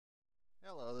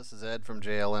Hello, this is Ed from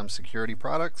JLM Security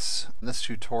Products. In this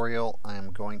tutorial, I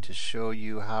am going to show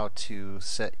you how to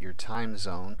set your time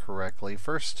zone correctly.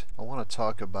 First, I want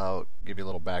to give you a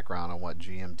little background on what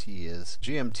GMT is.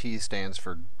 GMT stands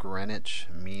for Greenwich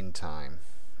Mean Time.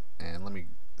 And let me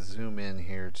zoom in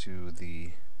here to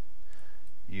the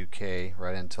UK,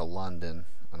 right into London,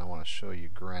 and I want to show you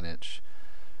Greenwich.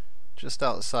 Just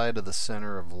outside of the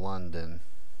center of London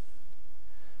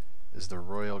is the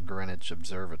Royal Greenwich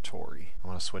Observatory. I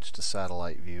want to switch to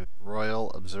satellite view.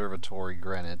 Royal Observatory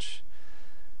Greenwich,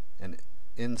 and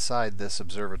inside this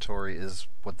observatory is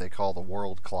what they call the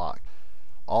world clock.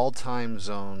 All time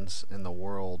zones in the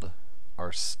world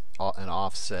are an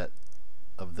offset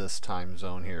of this time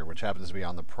zone here, which happens to be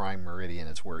on the prime meridian.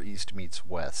 It's where east meets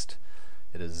west.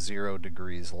 It is 0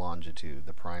 degrees longitude,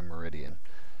 the prime meridian.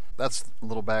 That's a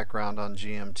little background on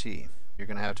GMT. You're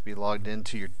going to have to be logged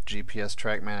into your GPS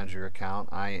Track Manager account.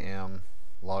 I am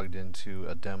logged into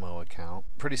a demo account.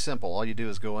 Pretty simple. All you do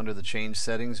is go under the Change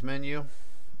Settings menu.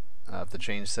 If the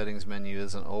Change Settings menu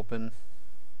isn't open,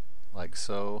 like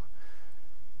so,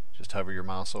 just hover your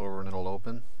mouse over and it'll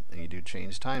open, and you do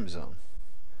Change Time Zone.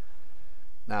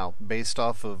 Now, based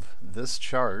off of this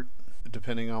chart,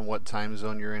 depending on what time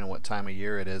zone you're in and what time of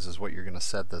year it is what you're going to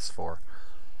set this for.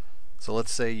 So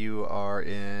let's say you are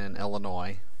in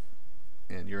Illinois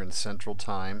and you're in Central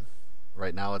Time.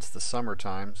 Right now it's the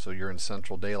summertime, so you're in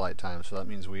Central Daylight Time. So that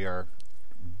means we are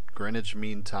Greenwich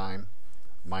Mean Time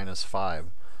 -5.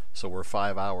 So we're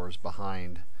 5 hours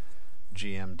behind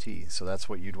GMT. So that's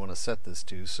what you'd want to set this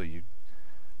to. So you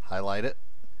highlight it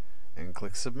and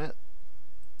click Submit.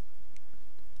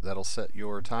 That'll set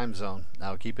your time zone.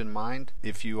 Now keep in mind,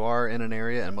 if you are in an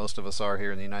area, and most of us are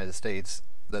here in the United States,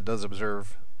 that does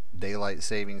observe daylight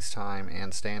savings time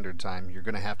and standard time, you're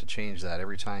going to have to change that.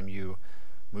 Every time you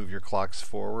move your clocks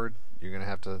forward, you're going to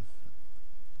have to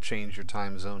change your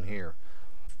time zone here.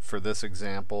 For this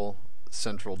example,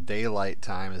 Central Daylight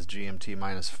Time is GMT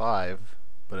 -5,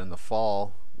 but in the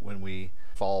fall, when we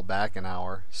fall back an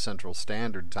hour, Central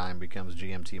Standard Time becomes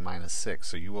GMT -6.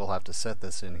 So you will have to set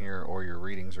this in here, or your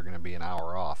readings are going to be an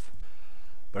hour off.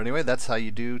 But anyway, that's how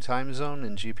you do time zone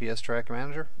in GPS Track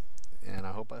Manager, and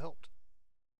I hope I helped.